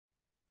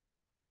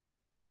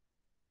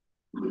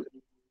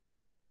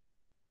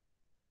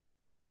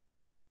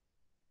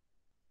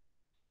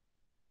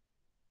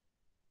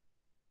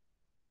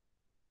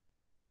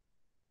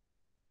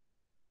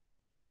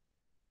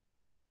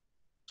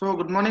So,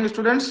 good morning,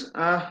 students.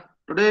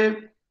 Today,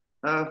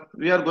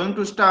 we are going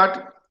to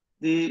start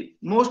the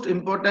most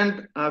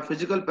important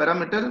physical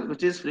parameter,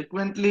 which is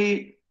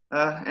frequently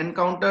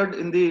encountered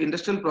in the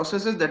industrial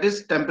processes, that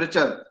is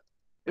temperature.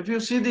 If you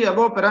see the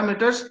above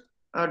parameters,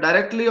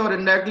 directly or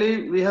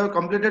indirectly, we have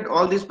completed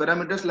all these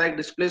parameters like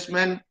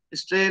displacement,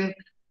 strain,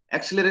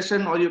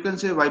 acceleration, or you can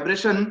say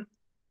vibration,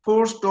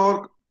 force,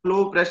 torque,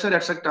 flow, pressure,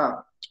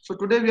 etc. So,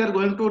 today we are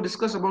going to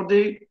discuss about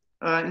the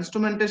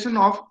instrumentation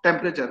of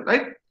temperature,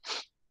 right?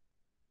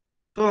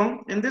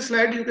 So in this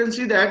slide, you can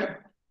see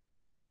that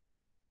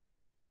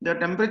the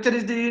temperature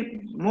is the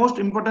most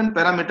important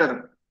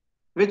parameter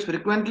which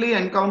frequently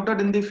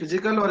encountered in the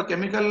physical or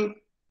chemical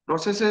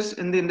processes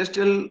in the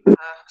industrial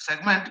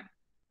segment.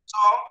 So,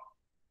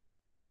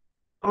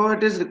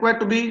 it is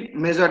required to be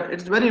measured.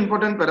 It's very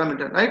important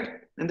parameter,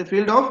 right? In the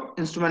field of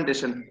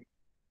instrumentation.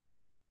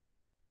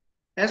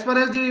 As far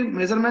as the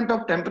measurement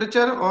of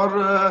temperature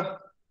or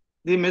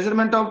the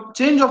measurement of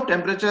change of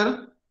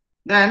temperature,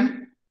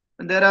 then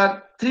there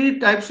are three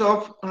types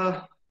of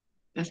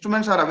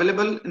instruments are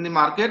available in the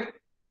market,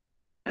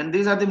 and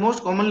these are the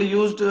most commonly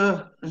used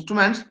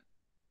instruments.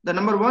 The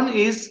number one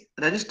is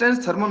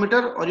resistance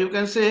thermometer, or you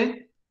can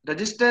say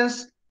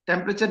resistance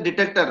temperature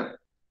detector,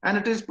 and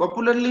it is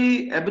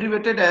popularly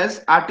abbreviated as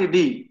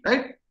RTD,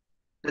 right?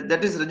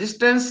 That is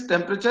resistance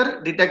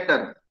temperature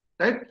detector,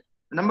 right?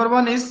 Number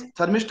one is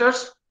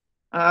thermistors,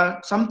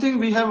 something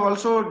we have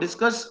also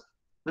discussed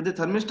with the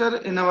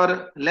thermistor in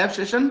our lab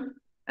session.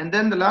 And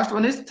then the last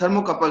one is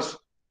thermocouples.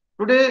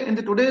 Today, in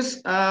the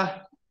today's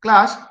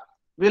class,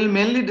 we'll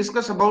mainly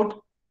discuss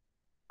about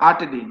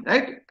RTD,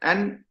 right?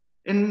 And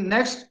in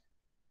next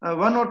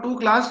one or two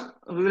class,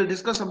 we will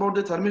discuss about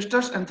the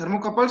thermistors and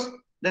thermocouples.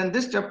 Then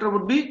this chapter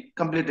would be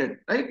completed,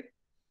 right?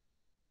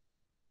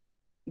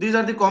 These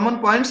are the common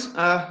points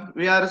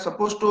we are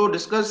supposed to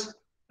discuss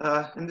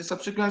in the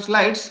subsequent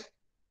slides.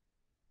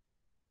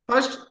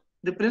 First,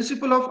 the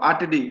principle of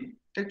RTD.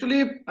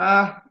 Actually,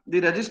 the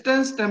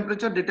resistance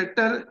temperature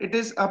detector, it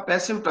is a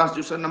passive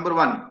transducer, number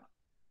one.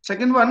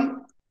 Second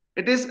one,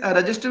 it is a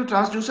resistive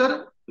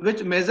transducer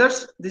which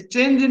measures the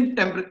change in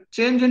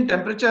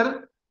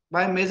temperature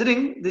by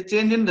measuring the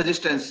change in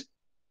resistance.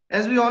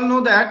 As we all know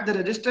that the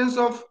resistance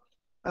of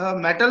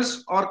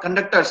metals or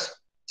conductors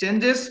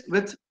changes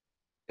with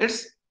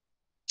its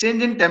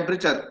change in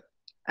temperature,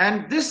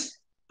 and this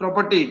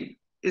property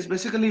is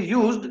basically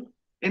used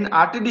in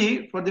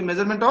RTD for the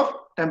measurement of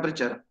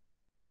temperature.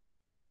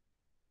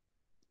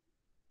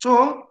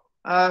 So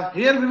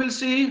here we will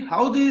see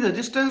how the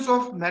resistance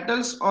of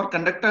metals or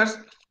conductors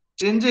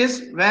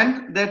changes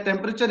when their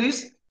temperature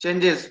is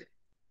changes.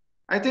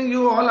 I think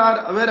you all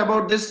are aware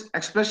about this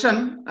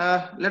expression.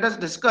 Let us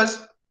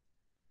discuss.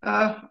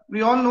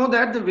 We all know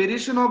that the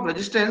variation of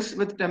resistance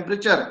with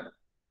temperature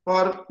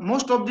for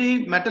most of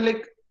the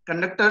metallic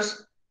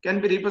conductors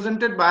can be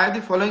represented by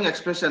the following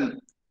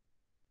expression.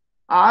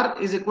 R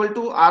is equal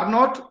to R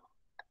naught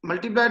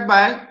multiplied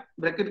by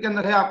bracket के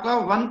अंदर है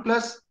आपका 1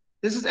 plus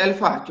this is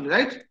alpha actually,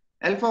 right?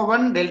 Alpha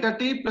 1 delta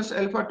t plus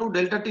alpha 2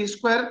 delta t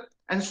square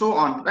and so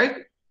on, right?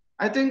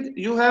 I think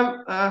you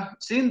have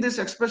seen this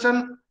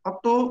expression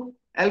up to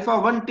alpha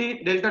 1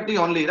 t delta t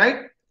only,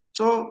 right?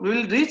 So we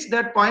will reach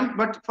that point,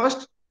 but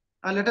first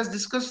let us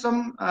discuss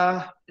some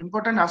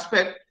important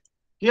aspect.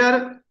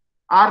 Here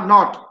R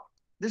naught,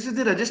 this is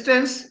the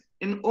resistance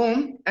in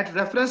ohm at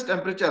reference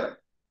temperature.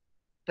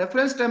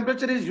 Reference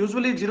temperature is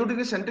usually 0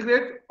 degree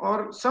centigrade,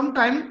 or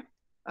sometime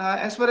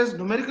as far as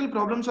numerical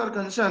problems are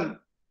concerned,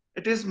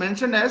 it is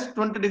mentioned as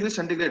 20 degrees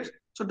centigrade.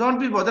 So don't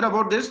be bothered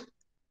about this,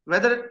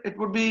 whether it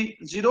would be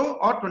 0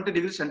 or 20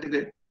 degrees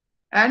centigrade.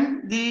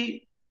 And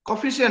the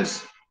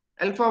coefficients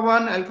alpha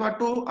 1, alpha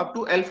 2 up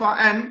to alpha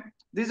n,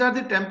 these are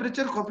the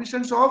temperature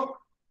coefficients of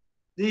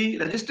the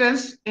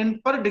resistance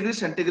in per degree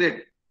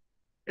centigrade.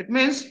 It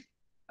means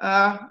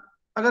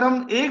अगर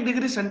हम 1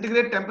 degree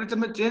centigrade temperature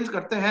में change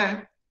करते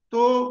हैं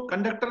तो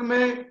conductor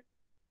में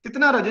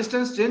कितना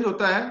resistance change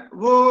होता है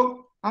वो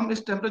हम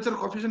इस टेम्परेचर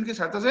कोएफिशिएंट की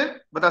सहायता से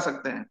बता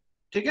सकते हैं.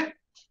 ठीक है.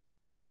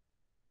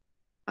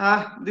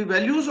 The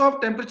values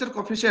of temperature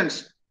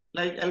coefficients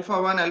like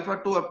alpha 1,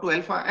 alpha 2 up to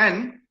alpha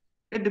n,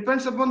 it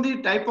depends upon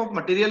the type of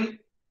material,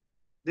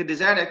 the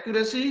desired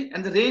accuracy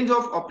and the range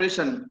of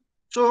operation.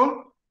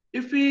 So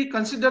if we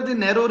consider the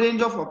narrow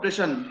range of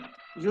operation,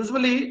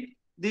 usually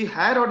the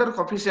higher order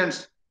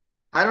coefficients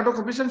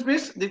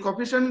means the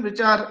coefficients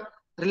which are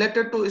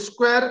related to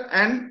square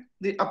and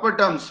the upper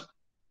terms.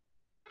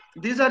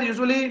 These are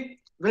usually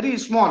very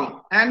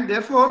small and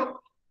therefore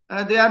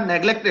they are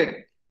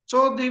neglected.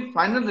 So the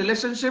final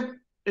relationship,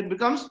 it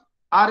becomes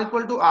R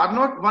equal to R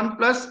naught 1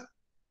 plus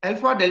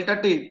alpha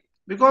delta t.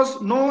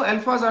 Because no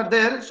alphas are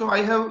there, so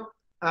I have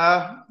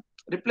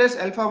replaced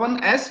alpha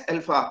 1 as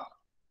alpha.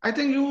 I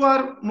think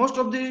most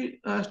of the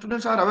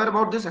students are aware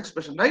about this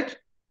expression, right?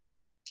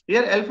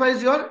 Here alpha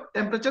is your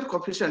temperature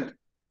coefficient.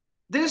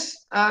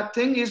 This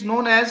thing is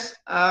known as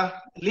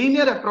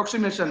linear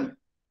approximation,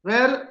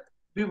 where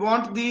we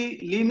want the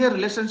linear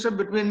relationship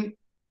between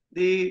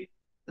the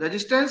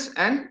resistance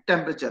and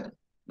temperature,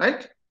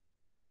 right?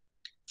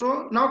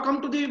 So now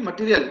come to the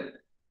material.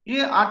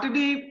 ये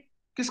RTD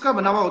किसका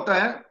बना हुआ होता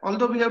है?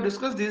 Although we have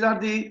discussed these are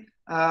the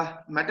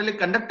metallic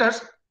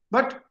conductors,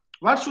 but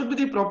what should be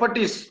the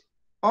properties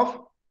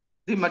of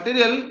the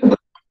material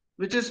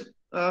which is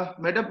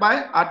made up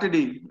by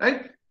RTD,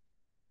 right?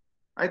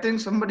 I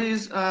think somebody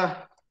is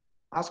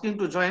asking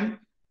to join.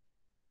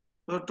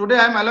 So today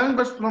I am allowing,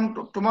 but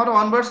from tomorrow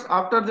onwards,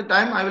 after the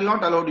time, I will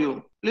not allow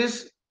you.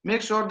 Please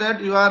make sure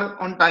that you are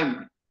on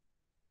time.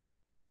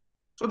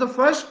 So the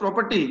first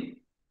property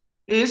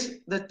is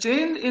the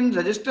change in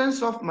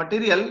resistance of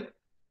material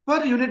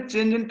per unit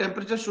change in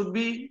temperature should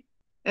be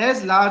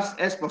as large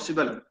as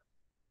possible.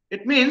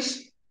 It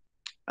means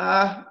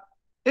uh,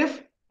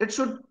 if it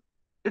should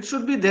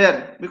be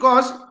there,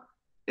 because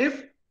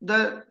if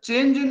the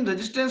change in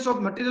resistance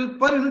of material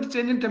per unit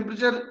change in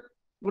temperature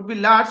would be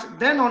large,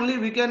 then only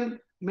we can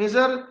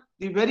measure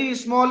the very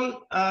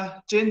small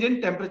change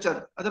in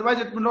temperature. Otherwise,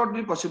 it will not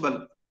be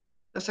possible.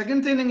 The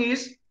second thing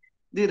is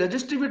the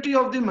resistivity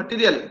of the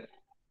material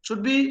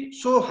should be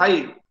so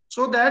high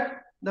so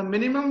that the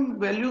minimum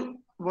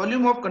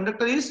volume of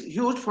conductor is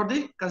used for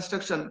the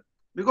construction,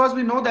 because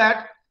we know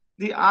that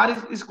the R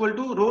is equal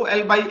to rho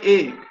L by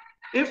A.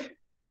 If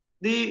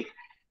the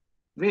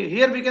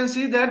here we can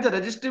see that the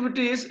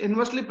resistivity is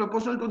inversely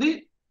proportional to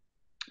the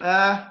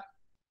uh,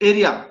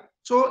 area.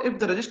 So if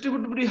the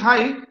resistivity will be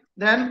high,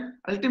 then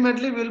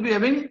ultimately we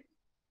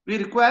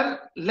require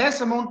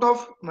less amount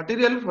of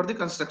material for the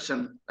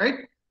construction,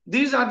 right?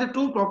 These are the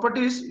two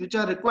properties which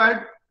are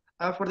required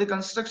for the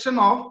construction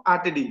of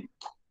RTD.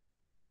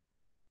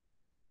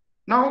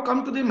 Now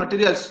come to the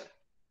materials.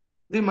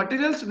 The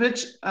materials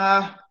which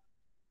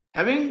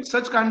having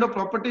such kind of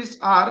properties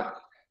are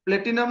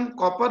platinum,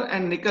 copper,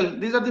 and nickel.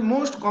 These are the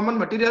most common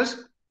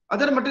materials.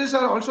 Other materials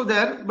are also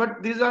there,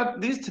 but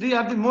these three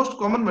are the most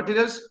common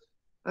materials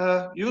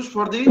used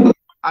for the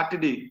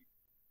RTD.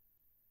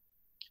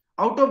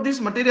 Out of these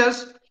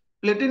materials,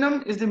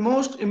 platinum is the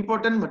most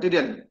important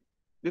material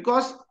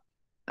because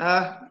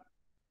uh,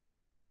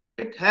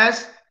 it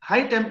has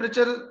high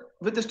temperature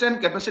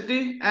withstand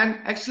capacity and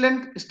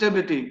excellent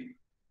stability.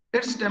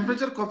 Its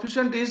temperature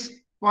coefficient is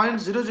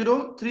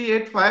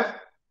 0.00385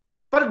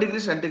 per degree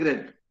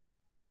centigrade.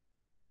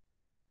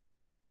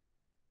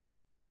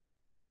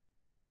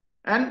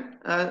 And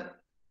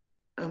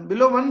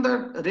below one,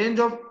 the range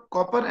of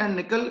copper and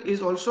nickel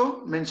is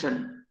also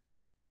mentioned.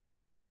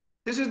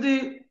 This is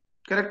the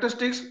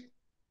characteristics.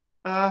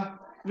 Uh,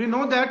 we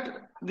know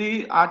that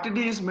the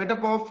RTD is made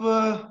up of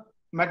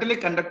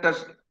metallic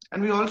conductors,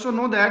 and we also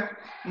know that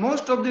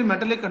most of the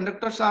metallic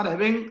conductors are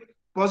having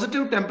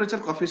positive temperature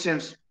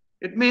coefficients.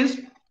 It means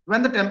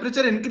when the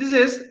temperature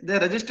increases, the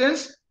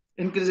resistance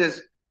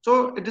increases.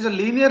 So it is a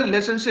linear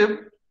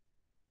relationship.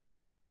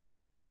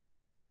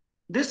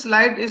 This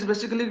slide is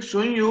basically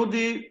showing you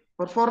the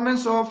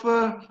performance of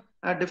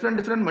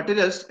different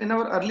materials. In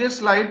our earlier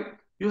slide,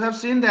 you have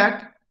seen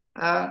that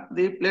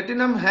the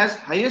platinum has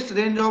highest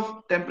range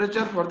of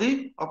temperature for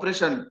the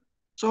operation.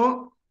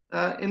 So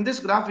in this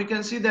graph, we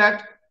can see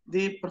that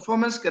the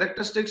performance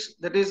characteristics,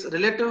 that is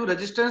relative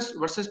resistance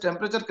versus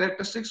temperature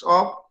characteristics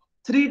of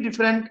three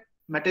different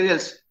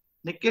materials: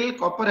 nickel,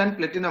 copper, and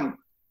platinum.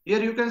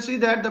 Here you can see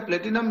that the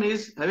platinum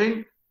is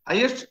having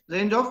highest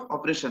range of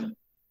operation.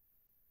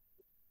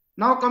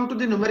 Now come to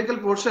the numerical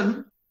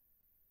portion.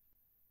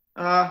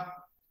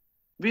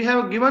 We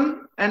have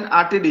given an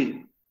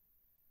RTD.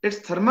 Its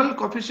thermal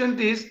coefficient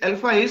is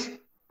alpha is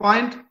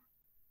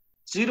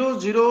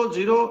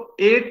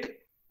 0.0008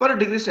 per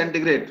degree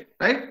centigrade,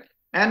 right?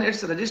 And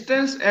its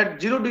resistance at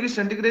 0 degree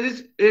centigrade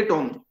is 8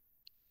 ohm.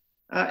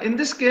 In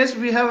this case,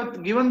 we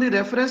have given the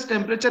reference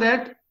temperature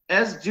at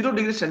as 0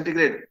 degree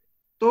centigrade.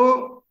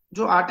 तो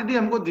जो RTD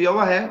हमको दिया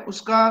हुआ है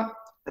उसका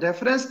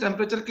reference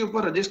temperature के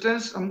ऊपर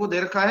resistance हमको दे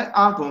रखा है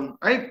 8 ओम,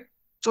 right?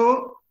 So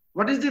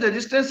what is the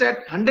resistance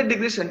at 100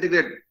 degree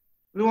centigrade?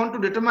 We want to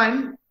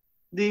determine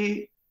the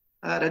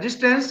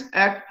resistance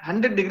at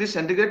 100 degree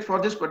centigrade for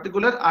this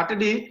particular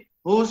RTD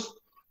whose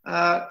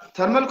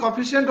thermal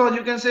coefficient, or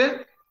you can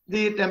say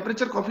the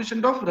temperature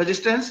coefficient of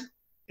resistance,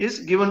 is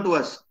given to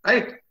us,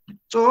 right?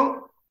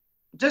 So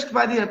just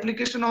by the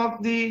application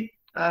of the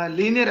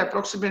linear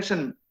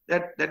approximation,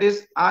 that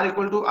is R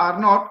equal to R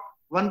naught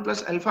 1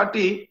 plus alpha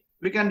T,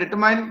 we can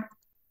determine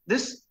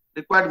this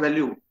required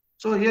value.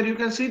 So here you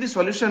can see the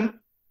solution.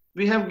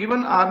 We have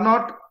given R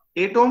naught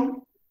 8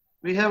 ohm.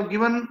 We have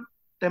given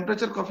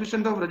temperature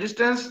coefficient of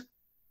resistance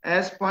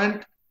as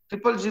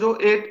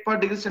 0.0008 per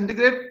degree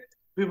centigrade.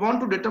 We want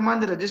to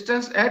determine the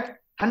resistance at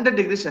 100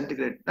 degree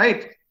centigrade,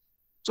 right?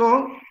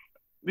 So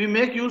we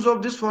make use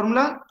of this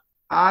formula.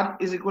 R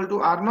is equal to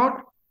R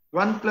naught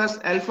 1 plus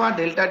alpha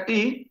delta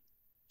T.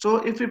 So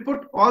if we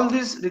put all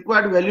these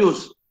required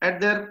values at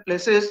their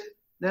places,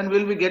 then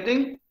we'll be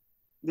getting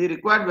the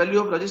required value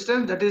of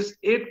resistance, that is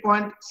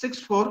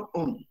 8.64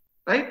 ohm,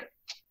 right?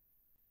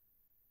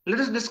 Let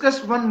us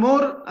discuss one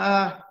more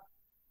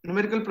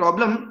numerical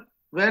problem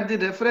where the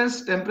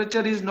reference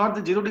temperature is not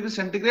the 0 degree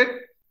centigrade,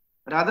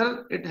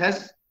 rather it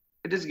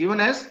is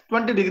given as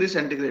 20 degree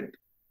centigrade.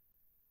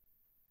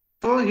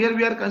 So here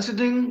we are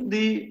considering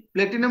the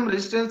platinum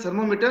resistance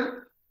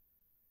thermometer.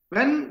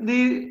 When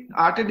the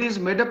RTD is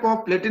made up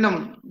of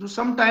platinum,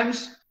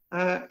 sometimes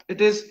it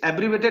is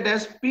abbreviated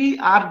as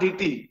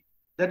PRDT,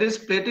 that is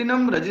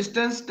platinum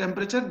resistance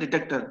temperature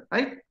detector,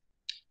 right?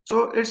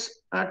 So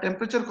its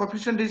temperature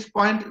coefficient is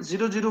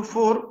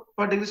 0.004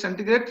 per degree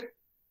centigrade,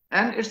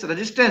 and its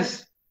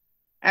resistance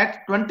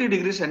at 20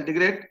 degrees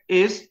centigrade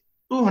is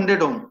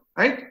 200 ohm,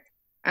 right?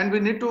 And we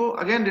need to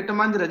again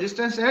determine the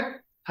resistance at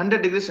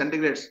 100 degrees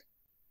centigrade.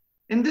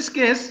 In this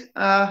case,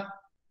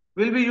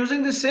 we'll be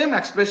using the same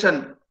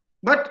expression,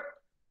 but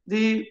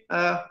the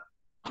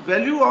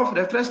value of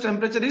reference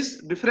temperature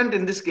is different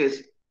in this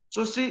case.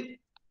 So see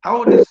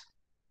how it is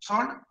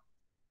solved.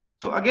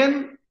 So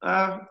again,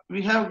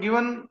 we have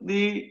given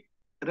the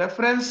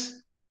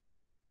reference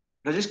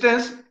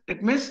resistance.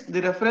 It means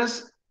the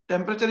reference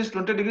temperature is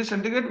 20 degrees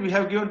centigrade. We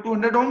have given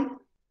 200 ohm.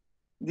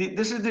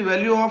 This is the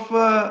value of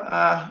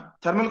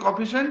thermal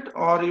coefficient,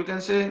 or you can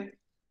say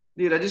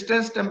the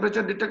resistance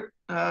temperature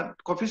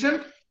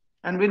coefficient,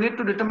 and we need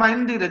to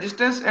determine the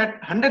resistance at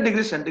 100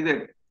 degrees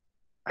centigrade.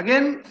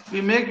 Again,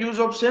 we make use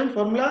of same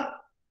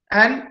formula,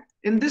 and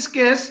in this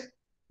case,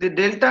 the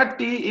delta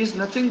T is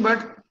nothing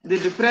but the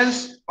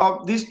difference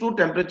of these two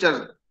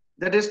temperatures,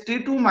 that is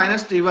T2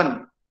 minus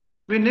T1.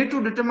 We need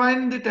to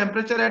determine the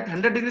temperature at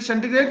 100 degrees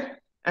centigrade,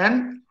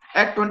 and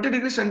at 20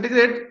 degrees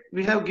centigrade,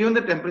 we have given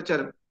the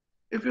temperature.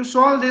 If you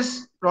solve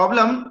this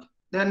problem,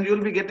 then you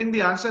will be getting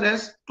the answer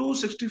as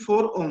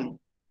 264 ohm.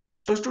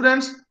 So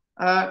students,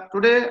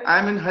 today I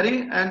am in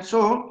hurry, and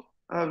so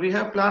we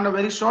have planned a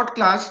very short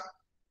class.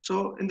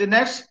 So in the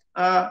next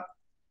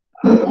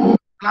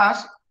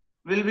class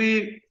will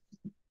be,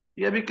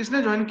 ये अभी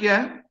किसने join किया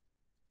है?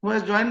 Who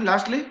has joined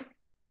lastly?